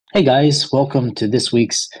Hey guys, welcome to this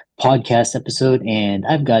week's podcast episode. And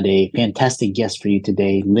I've got a fantastic guest for you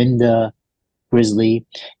today, Linda Grizely.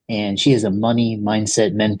 And she is a money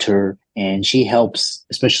mindset mentor, and she helps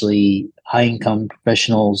especially high income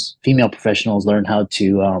professionals, female professionals, learn how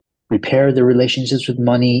to repair their relationships with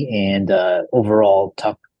money and overall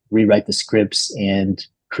rewrite the scripts and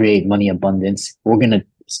create money abundance.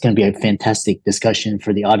 It's gonna be a fantastic discussion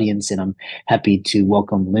for the audience, and I'm happy to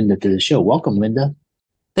welcome Linda to the show. Welcome, Linda.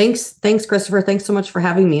 Thanks, Christopher. Thanks so much for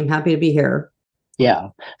having me. I'm happy to be here. Yeah.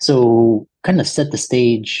 So kind of set the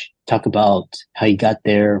stage, talk about how you got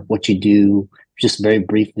there, what you do, just very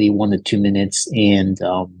briefly, 1 to 2 minutes, and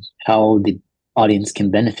how the audience can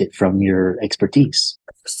benefit from your expertise.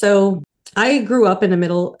 So I grew up in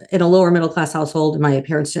a lower middle class household. My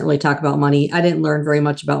parents didn't really talk about money. I didn't learn very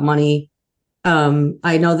much about money.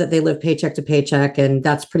 I know that they live paycheck to paycheck, and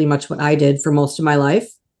that's pretty much what I did for most of my life.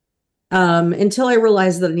 Until I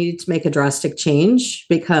realized that I needed to make a drastic change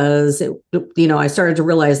because I started to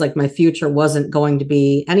realize like my future wasn't going to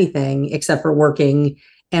be anything except for working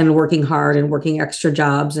and working hard and working extra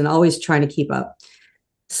jobs and always trying to keep up.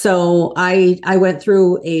 So I went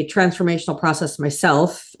through a transformational process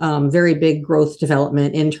myself, very big growth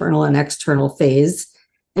development, internal and external phase.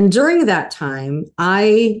 And during that time,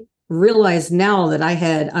 I realized now that I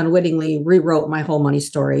had unwittingly rewrote my whole money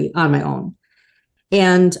story on my own.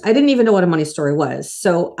 And I didn't even know what a money story was.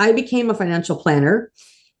 So I became a financial planner,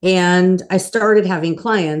 and I started having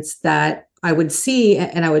clients that I would see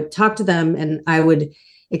and I would talk to them and I would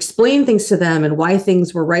explain things to them and why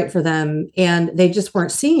things were right for them. And they just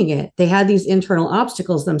weren't seeing it. They had these internal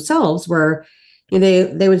obstacles themselves where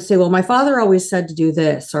they would say, well, my father always said to do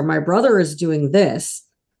this, or my brother is doing this.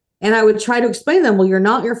 And I would try to explain to them, well, you're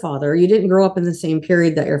not your father. You didn't grow up in the same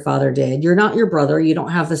period that your father did. You're not your brother. You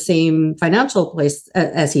don't have the same financial place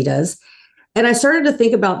as he does. And I started to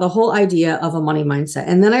think about the whole idea of a money mindset.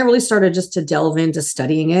 And then I really started just to delve into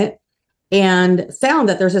studying it and found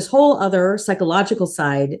that there's this whole other psychological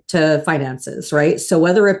side to finances, right? So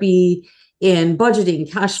whether it be in budgeting,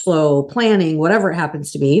 cash flow, planning, whatever it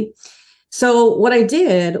happens to be. So what I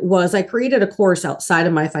did was I created a course outside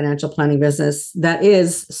of my financial planning business that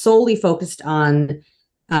is solely focused on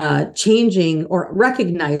changing or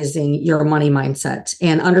recognizing your money mindset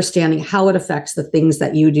and understanding how it affects the things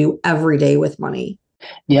that you do every day with money.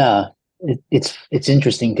 Yeah, it's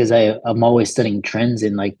interesting because I'm always studying trends,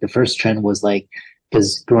 and like the first trend was like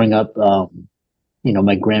because growing up,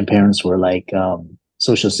 my grandparents were like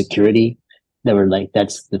Social Security. They were like,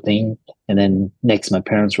 that's the thing. And then next, my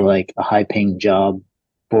parents were like a high paying job,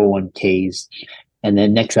 401ks. And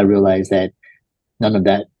then next, I realized that none of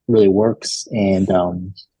that really works. And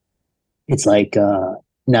it's like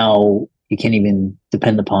now you can't even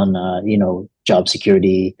depend upon, job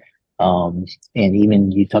security. And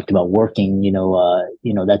even you talked about working,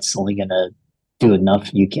 that's only going to do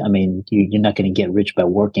enough. You're not going to get rich by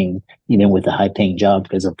working, even with a high paying job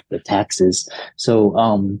because of the taxes.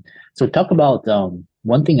 So talk about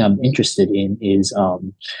one thing I'm interested in is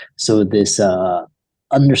this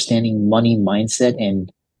understanding money mindset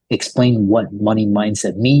and explain what money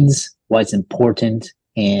mindset means, why it's important,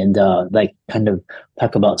 and like kind of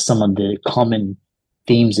talk about some of the common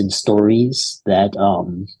themes and stories that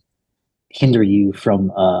hinder you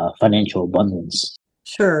from financial abundance.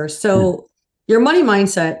 Sure. So your money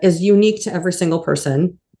mindset is unique to every single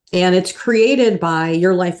person, and it's created by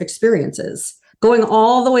your life experiences, going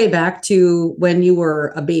all the way back to when you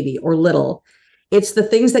were a baby or little. It's the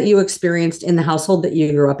things that you experienced in the household that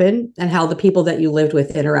you grew up in and how the people that you lived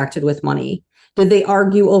with interacted with money. Did they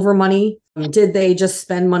argue over money? Did they just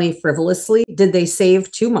spend money frivolously? Did they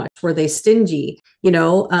save too much? Were they stingy?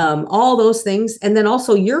 All those things. And then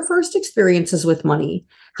also your first experiences with money,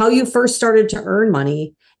 how you first started to earn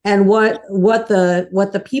money, and what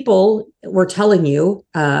the people were telling you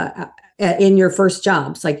in your first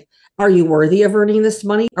jobs. Like, are you worthy of earning this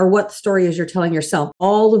money? Or what story is you're telling yourself?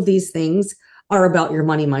 All of these things are about your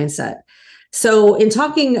money mindset. So in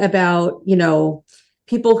talking about,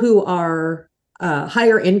 people who are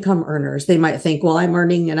higher income earners, they might think, well, I'm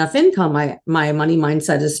earning enough income. My money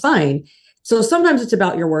mindset is fine. So sometimes it's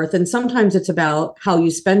about your worth, and sometimes it's about how you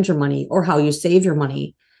spend your money or how you save your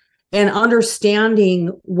money, and understanding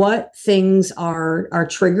what things are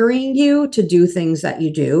triggering you to do things that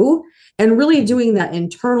you do, and really doing that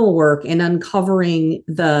internal work and uncovering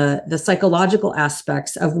the psychological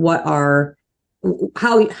aspects of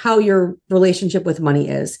how your relationship with money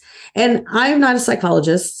is. And I'm not a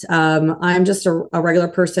psychologist. I'm just a regular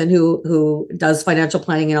person who does financial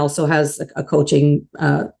planning and also has a coaching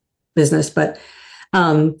business. But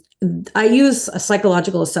I use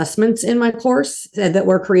psychological assessments in my course that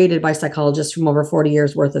were created by psychologists from over 40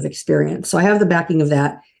 years worth of experience. So I have the backing of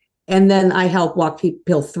that. And then I help walk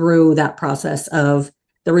people through that process of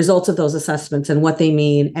the results of those assessments and what they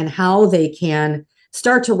mean and how they can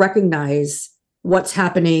start to recognize what's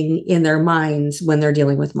happening in their minds when they're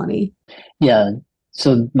dealing with money. Yeah.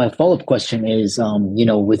 So my follow-up question is,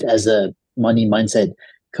 with as a money mindset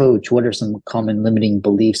coach, what are some common limiting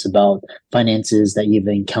beliefs about finances that you've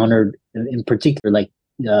encountered in particular? Like,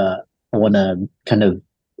 I want to kind of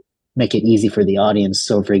make it easy for the audience.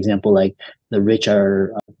 So, for example, like the rich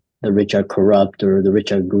are corrupt, or the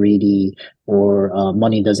rich are greedy, or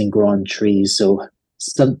money doesn't grow on trees. So,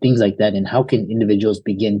 some things like that. And how can individuals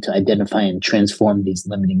begin to identify and transform these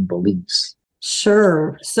limiting beliefs?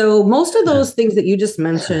 Sure. So most of those things that you just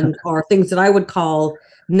mentioned are things that I would call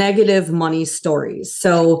negative money stories.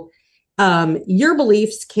 So your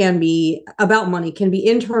beliefs can be about money, can be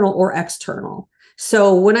internal or external.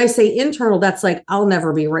 So when I say internal, that's like, I'll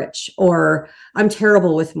never be rich, or I'm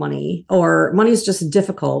terrible with money, or money's just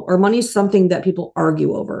difficult, or money's something that people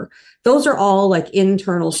argue over. Those are all like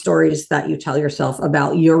internal stories that you tell yourself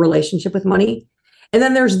about your relationship with money. And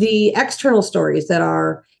then there's the external stories that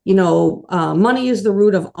are, money is the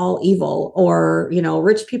root of all evil, or,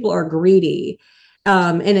 rich people are greedy.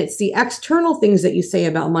 And it's the external things that you say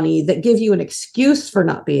about money that give you an excuse for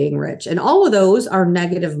not being rich. And all of those are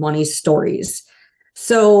negative money stories.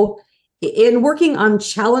 So in working on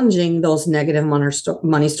challenging those negative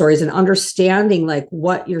money stories and understanding like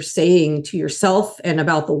what you're saying to yourself and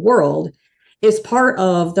about the world is part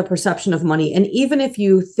of the perception of money. And even if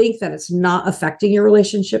you think that it's not affecting your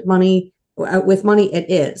relationship with money, it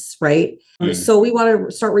is, right? So we want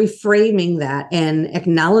to start reframing that and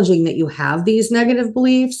acknowledging that you have these negative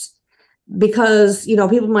beliefs, because,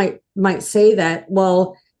 people might say that,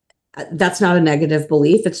 well, that's not a negative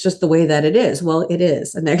belief. It's just the way that it is. Well, it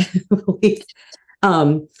is a negative belief.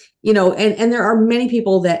 And there are many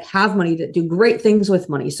people that have money that do great things with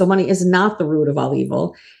money. So money is not the root of all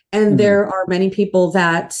evil. And there are many people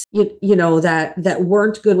that, that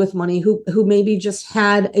weren't good with money, who maybe just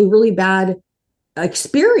had a really bad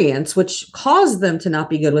experience, which caused them to not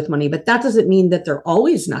be good with money. But that doesn't mean that they're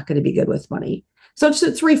always not going to be good with money. So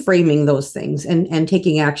it's reframing those things and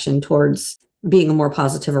taking action towards being more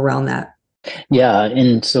positive around that. Yeah,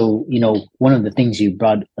 and so one of the things you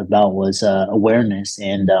brought about was awareness,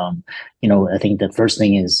 and I think the first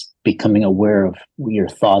thing is becoming aware of your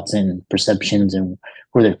thoughts and perceptions and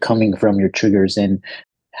where they're coming from, your triggers, and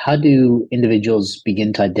how do individuals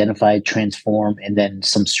begin to identify, transform, and then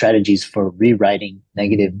some strategies for rewriting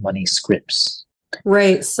negative money scripts.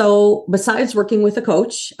 Right. So besides working with a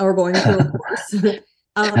coach or going through a course,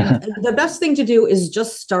 the best thing to do is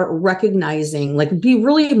just start recognizing, like, be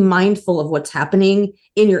really mindful of what's happening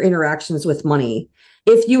in your interactions with money.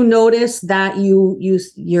 If you notice that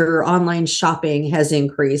your online shopping has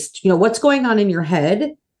increased, what's going on in your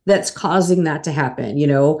head that's causing that to happen.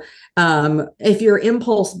 If you're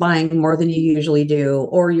impulse buying more than you usually do,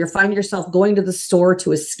 or you find yourself going to the store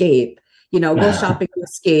to escape, go shopping to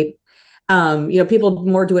escape. People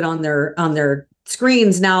more do it on their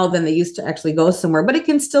screens now than they used to actually go somewhere, but it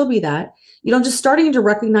can still be that, just starting to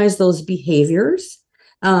recognize those behaviors,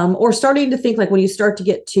 or starting to think, like, when you start to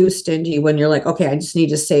get too stingy, when you're like, okay, I just need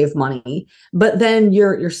to save money, but then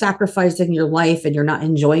you're sacrificing your life and you're not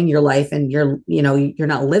enjoying your life, and you're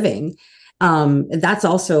not living. That's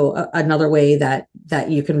also another way that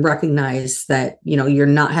you can recognize that, you're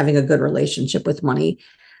not having a good relationship with money.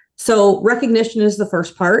 So recognition is the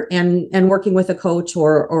first part, and working with a coach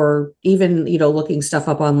or even, looking stuff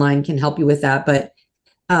up online can help you with that. But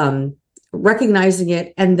recognizing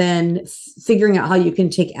it and then figuring out how you can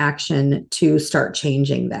take action to start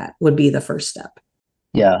changing that would be the first step.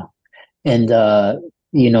 Yeah. And,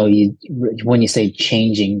 when you say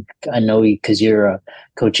changing, I know because you're a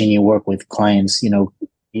coach and you work with clients, you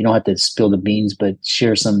don't have to spill the beans, but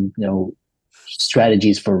share some,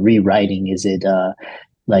 strategies for rewriting. Is it,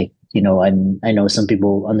 I know some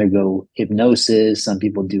people undergo hypnosis, some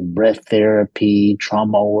people do breath therapy,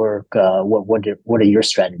 trauma work. What are your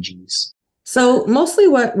strategies? So mostly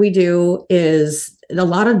what we do is a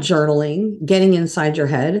lot of journaling, getting inside your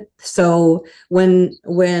head. So when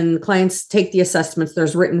clients take the assessments,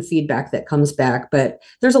 there's written feedback that comes back, but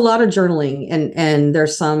there's a lot of journaling, and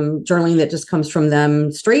there's some journaling that just comes from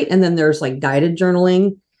them straight. And then there's like guided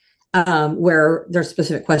journaling, where there's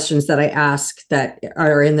specific questions that I ask that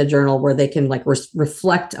are in the journal where they can like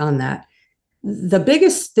reflect on that. The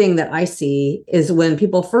biggest thing that I see is when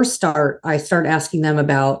people first start, I start asking them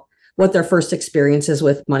about what their first experiences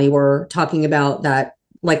with money were, talking about that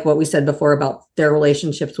like what we said before about their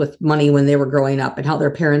relationships with money when they were growing up and how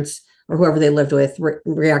their parents or whoever they lived with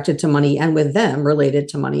reacted to money and with them related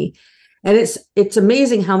to money. And it's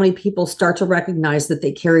amazing how many people start to recognize that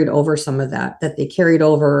they carried over some of that they carried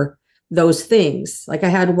over those things. Like I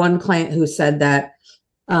had one client who said that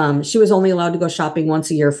she was only allowed to go shopping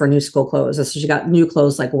once a year for new school clothes. So she got new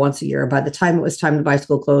clothes like once a year. By the time it was time to buy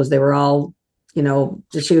school clothes, they were all,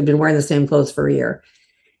 she had been wearing the same clothes for a year.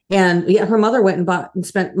 And yet her mother went and bought and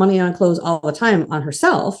spent money on clothes all the time on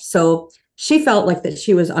herself. So she felt like that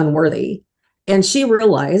she was unworthy. And she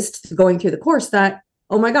realized going through the course that,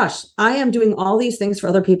 oh my gosh, I am doing all these things for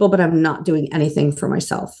other people, but I'm not doing anything for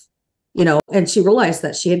myself, and she realized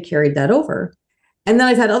that she had carried that over. And then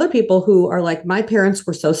I've had other people who are like, my parents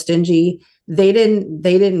were so stingy. They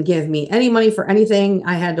didn't give me any money for anything.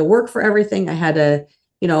 I had to work for everything. I had to,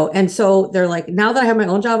 and so they're like, now that I have my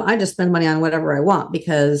own job, I just spend money on whatever I want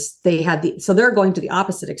because so they're going to the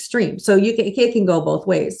opposite extreme. So it can go both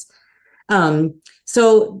ways.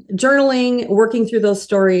 So journaling, working through those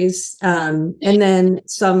stories, and then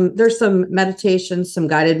there's some meditation, some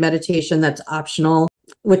guided meditation that's optional,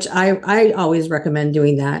 which I always recommend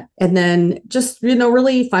doing that. And then just,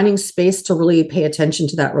 really finding space to really pay attention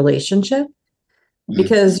to that relationship,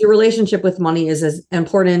 because your relationship with money is as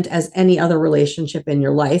important as any other relationship in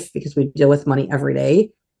your life, because we deal with money every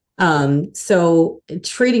day. So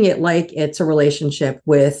treating it like it's a relationship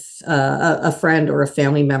with a friend or a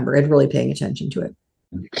family member and really paying attention to it.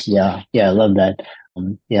 Yeah. I love that.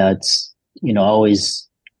 It's, always,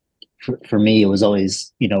 for me, it was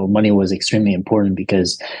always, money was extremely important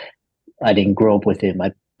because I didn't grow up with it.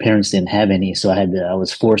 My parents didn't have any. So I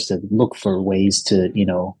was forced to look for ways to,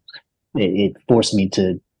 it forced me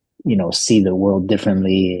to, see the world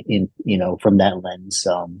differently from that lens,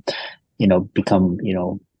 become,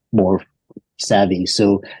 more savvy.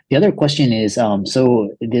 So the other question is,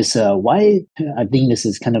 why, I think this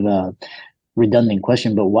is kind of a redundant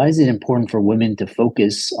question, but why is it important for women to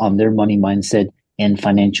focus on their money mindset and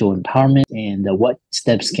financial empowerment? And what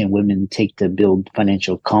steps can women take to build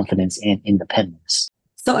financial confidence and independence?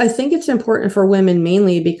 So I think it's important for women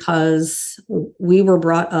mainly because we were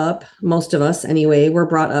brought up, most of us anyway, we're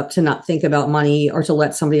brought up to not think about money or to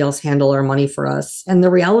let somebody else handle our money for us. And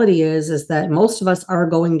the reality is that most of us are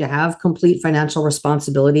going to have complete financial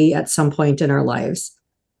responsibility at some point in our lives.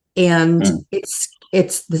 And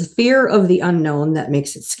it's the fear of the unknown that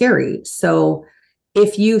makes it scary. So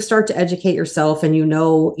if you start to educate yourself and a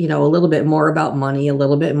little bit more about money, a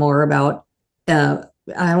little bit more about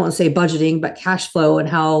I won't say budgeting, but cash flow and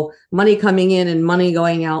how money coming in and money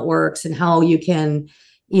going out works, and how you can,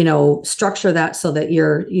 structure that so that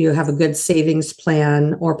you have a good savings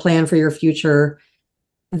plan or plan for your future.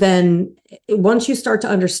 Then once you start to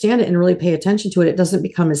understand it and really pay attention to it, it doesn't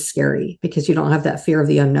become as scary because you don't have that fear of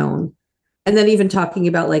the unknown. And then even talking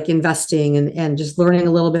about like investing and just learning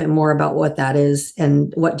a little bit more about what that is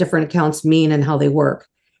and what different accounts mean and how they work.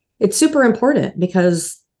 It's super important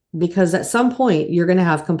because at some point you're going to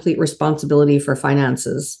have complete responsibility for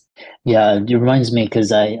finances. Yeah, it reminds me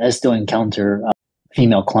because I still encounter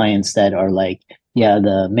female clients that are like, yeah,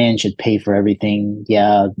 the man should pay for everything.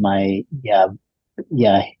 Yeah,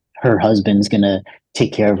 her husband's going to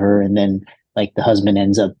take care of her. And then like the husband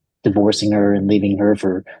ends up divorcing her and leaving her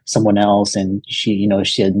for someone else. And she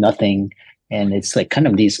had nothing. And it's like kind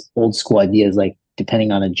of these old school ideas, like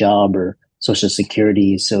depending on a job or Social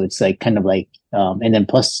Security. So it's like kind of like, and then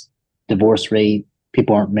plus divorce rate,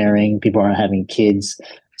 people aren't marrying, people aren't having kids.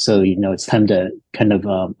 So, it's time to kind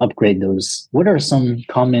of upgrade those. What are some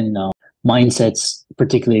common mindsets,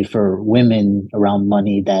 particularly for women around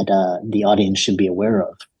money, that the audience should be aware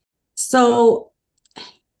of? So,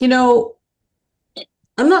 I'm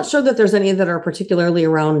not sure that there's any that are particularly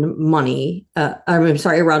around money.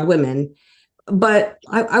 Around women. But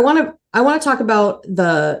I want to talk about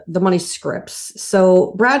the money scripts.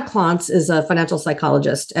 So Brad Klontz is a financial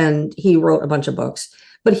psychologist, and he wrote a bunch of books,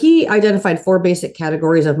 but he identified 4 basic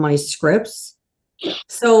categories of money scripts.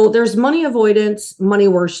 So there's money avoidance, money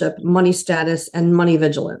worship, money status, and money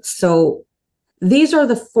vigilance. So these are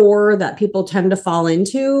the 4 that people tend to fall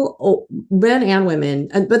into, men and women,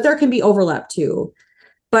 but there can be overlap too.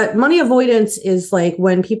 But money avoidance is like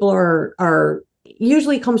when people are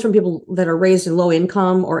usually comes from people that are raised in low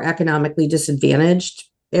income or economically disadvantaged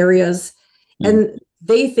areas. And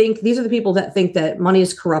these are the people that think that money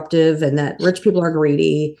is corruptive and that rich people are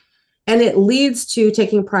greedy. And it leads to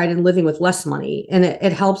taking pride in living with less money. And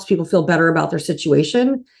it helps people feel better about their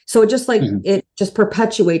situation. So it just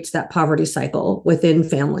perpetuates that poverty cycle within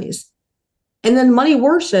families. And then money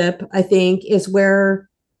worship, I think, is where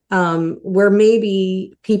where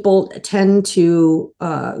maybe people tend to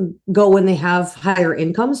go when they have higher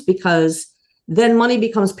incomes, because then money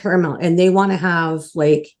becomes paramount and they want to have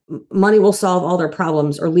like money will solve all their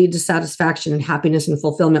problems or lead to satisfaction and happiness and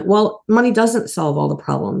fulfillment. Well, money doesn't solve all the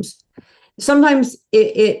problems. Sometimes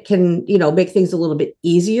it can, make things a little bit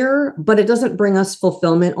easier, but it doesn't bring us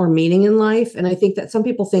fulfillment or meaning in life. And I think that some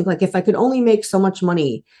people think like, if I could only make so much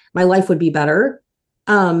money, my life would be better.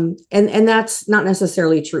 And that's not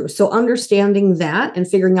necessarily true. So understanding that and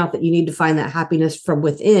figuring out that you need to find that happiness from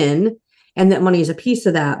within, and that money is a piece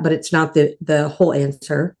of that, but it's not the whole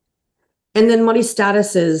answer. And then money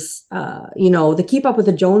status is, the keep up with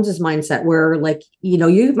the Joneses mindset, where like,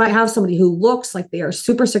 you might have somebody who looks like they are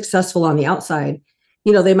super successful on the outside.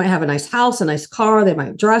 They might have a nice house, a nice car, they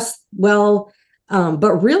might dress well,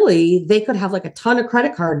 but really they could have like a ton of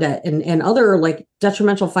credit card debt and other like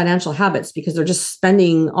detrimental financial habits, because they're just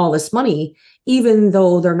spending all this money, even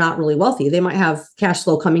though they're not really wealthy. They might have cash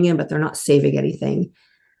flow coming in, but they're not saving anything.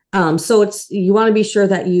 So you want to be sure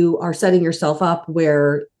that you are setting yourself up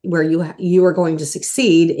where you are going to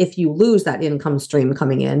succeed if you lose that income stream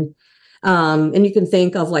coming in. And you can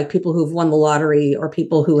think of like people who've won the lottery, or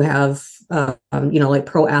people who have, like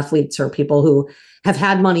pro athletes, or people who have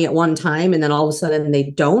had money at one time and then all of a sudden they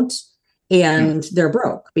don't, and they're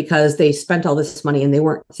broke because they spent all this money and they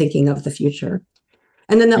weren't thinking of the future.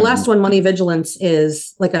 And then that last one, money vigilance,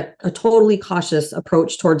 is like a totally cautious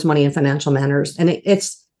approach towards money and financial manners. And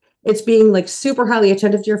it's being like super highly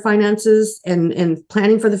attentive to your finances and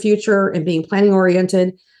planning for the future and being planning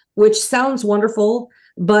oriented, which sounds wonderful.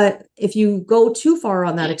 But if you go too far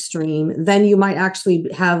on that extreme, then you might actually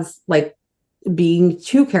have like being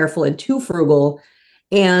too careful and too frugal,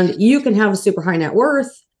 and you can have a super high net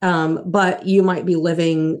worth, but you might be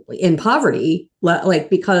living in poverty,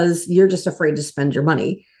 like because you're just afraid to spend your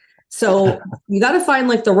money. So you got to find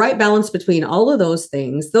like the right balance between all of those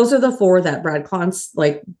things. Those are the four that Brad Klontz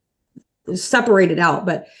like separated out,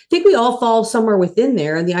 but I think we all fall somewhere within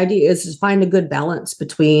there. And the idea is to find a good balance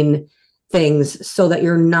between things so that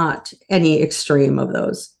you're not any extreme of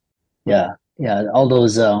those. Yeah. Yeah. All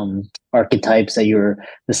those archetypes that you were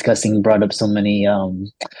discussing brought up so many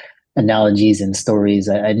analogies and stories.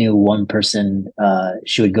 I knew one person,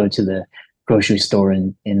 she would go to the grocery store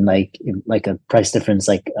and in like a price difference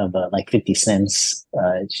of like 50 cents,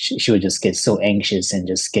 she would just get so anxious and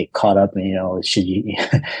just get caught up in, should you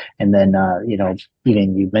and then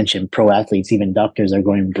even you mentioned pro athletes, even doctors are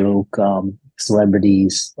going broke,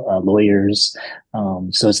 celebrities, lawyers,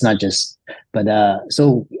 so it's not just, but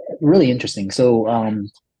so really interesting. So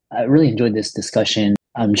I really enjoyed this discussion.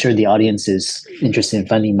 I'm sure the audience is interested in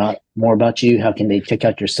finding out more about you. How can they check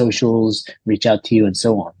out your socials, reach out to you, and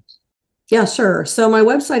so on? Yeah, sure. So my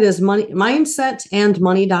website is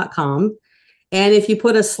mindsetandmoney.com. And if you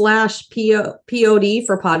put a /POD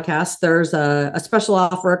for podcast, there's a special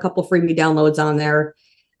offer, a couple freebie downloads on there.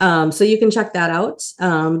 So you can check that out.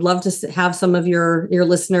 Love to have some of your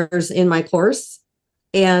listeners in my course.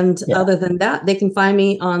 And other than that, they can find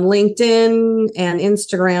me on LinkedIn and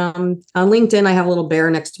Instagram. On LinkedIn, I have a little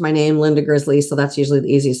bear next to my name, Linda Grizely. So that's usually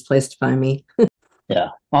the easiest place to find me. Yeah,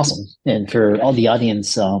 awesome. And for all the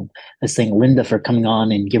audience, let's thank Linda for coming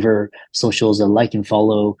on and give her socials a like and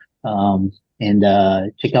follow. And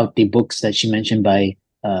check out the books that she mentioned by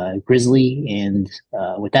Grizely. And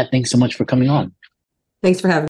with that, thanks so much for coming on. Thanks for having me.